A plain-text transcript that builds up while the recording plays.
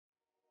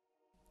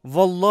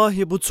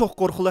Vallahi bu çox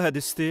qorxulu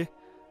hədisdir,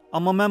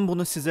 amma mən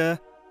bunu sizə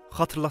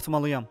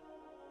xatırlatmalıyam.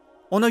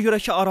 Ona görə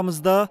ki,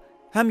 aramızda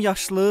həm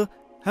yaşlı,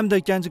 həm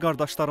də gənc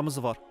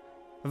qardaşlarımız var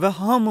və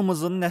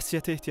hamımızın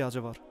nəsihətə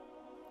ehtiyacı var.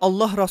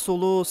 Allah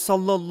Rasulü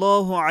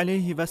sallallahu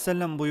aleyhi və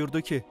səlləm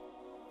buyurdu ki,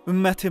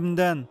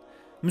 ümmətimdən,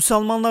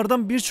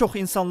 müsəlmanlardan bir çox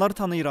insanlar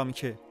tanıyıram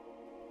ki,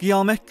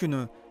 qiyamət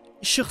günü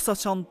işıq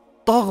saçan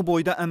dağ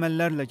boyda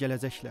əməllərlə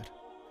gələcəklər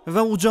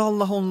və uca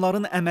Allah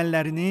onların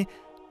əməllərini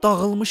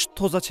dağılmış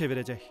toza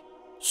çevirəcək.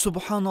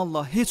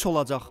 Subhanallah, heç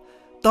olacaq,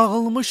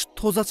 dağılmış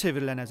toza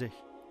çevrilənəcək.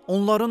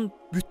 Onların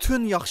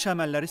bütün yaxşı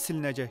əməlləri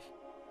silinəcək.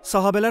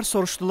 Sahabələr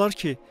soruşdular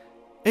ki,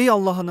 ey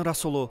Allahın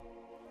Rasulü,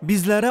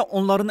 bizlərə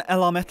onların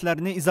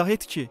əlamətlərini izah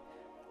et ki,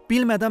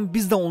 bilmədən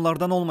biz də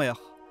onlardan olmayaq.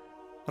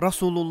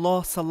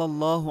 Rasulullah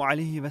sallallahu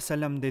aleyhi və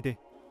səlləm dedi,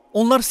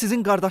 onlar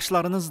sizin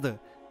qardaşlarınızdır,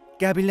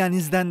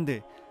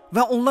 qəbilənizdəndir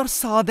və onlar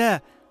sadə,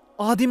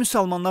 adi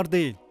müsəlmanlar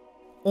deyil.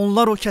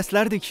 Onlar o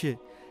kəslərdir ki,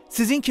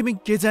 sizin kimi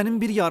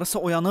gecənin bir yarısı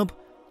oyanıb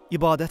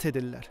ibadət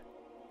edirlər.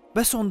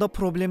 Bəs onda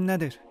problem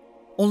nədir?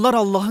 Onlar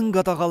Allahın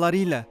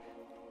qadağaları ilə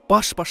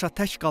baş-başa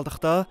tək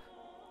qaldıqda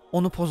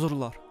onu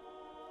pozurlar.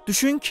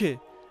 Düşün ki,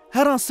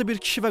 hər hansı bir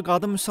kişi və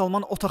qadın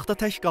müsəlman otaqda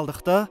tək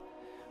qaldıqda,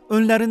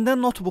 önlərində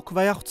notebook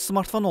və yaxud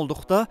smartfon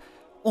olduqda,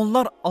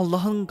 onlar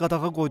Allahın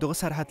qadağa qoyduğu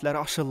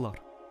sərhədləri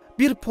aşırlar.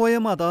 Bir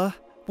poemada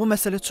bu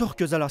məsələ çox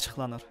gözəl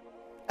açıqlanır.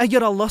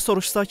 Əgər Allah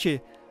soruşsa ki,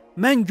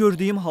 mən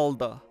gördüyüm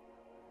halda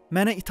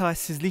mənə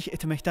itaətsizlik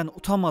etməkdən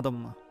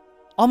utanmadınmı?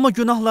 Amma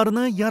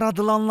günahlarını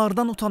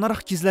yaradılanlardan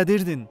utanaraq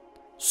gizlədirdin.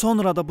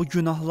 Sonra da bu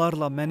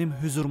günahlarla mənim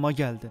hüzuruma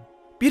gəldin.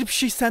 Bir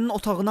pişik sənin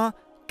otağına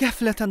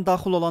qəflətən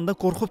daxil olanda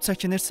qorxub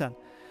çəkinirsən.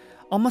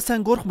 Amma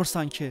sən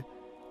qorxmursan ki,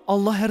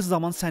 Allah hər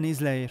zaman səni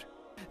izləyir.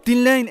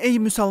 Dinləyin ey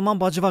müsəlman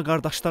bacı və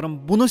qardaşlarım,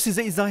 bunu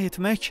sizə izah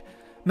etmək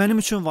mənim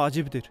üçün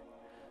vacibdir.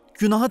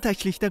 Günaha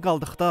təklikdə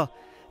qaldıqda,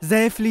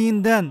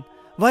 zəifliyindən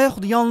və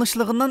yaxud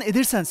yanlışlığından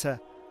edirsənsə,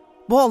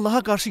 bu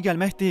Allaha qarşı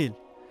gəlmək deyil.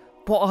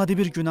 Bu adi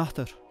bir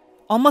günahdır.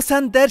 Amma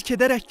sən dərk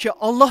edərək ki,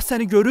 Allah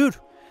səni görür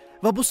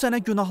və bu sənə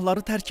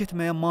günahları tərk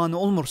etməyə mane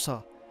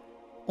olmursa,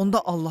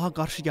 onda Allaha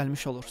qarşı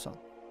gəlmiş olursan.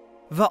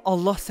 Və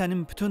Allah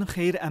sənin bütün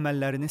xeyir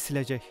əməllərini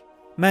siləcək.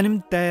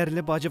 Mənim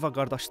dəyərli bacı və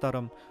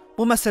qardaşlarım,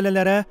 bu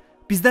məsələlərə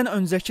bizdən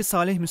öncəki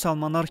salih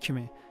müsəlmanlar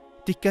kimi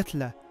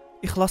diqqətlə,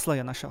 ixlasla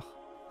yanaşaq.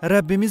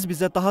 Rəbbimiz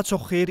bizə daha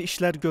çox xeyir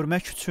işlər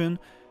görmək üçün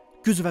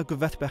güc və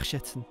qüvvət bəxş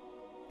etsin.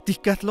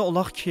 Diqqətli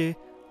olaq ki,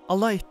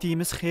 Allah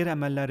etdiyimiz xeyir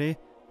əməlləri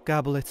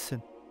qəbul etsin.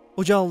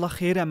 Uca Allah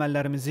xeyir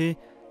əməllərimizi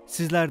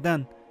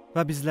sizlərdən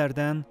və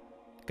bizlərdən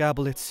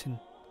qəbul etsin.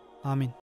 Amin.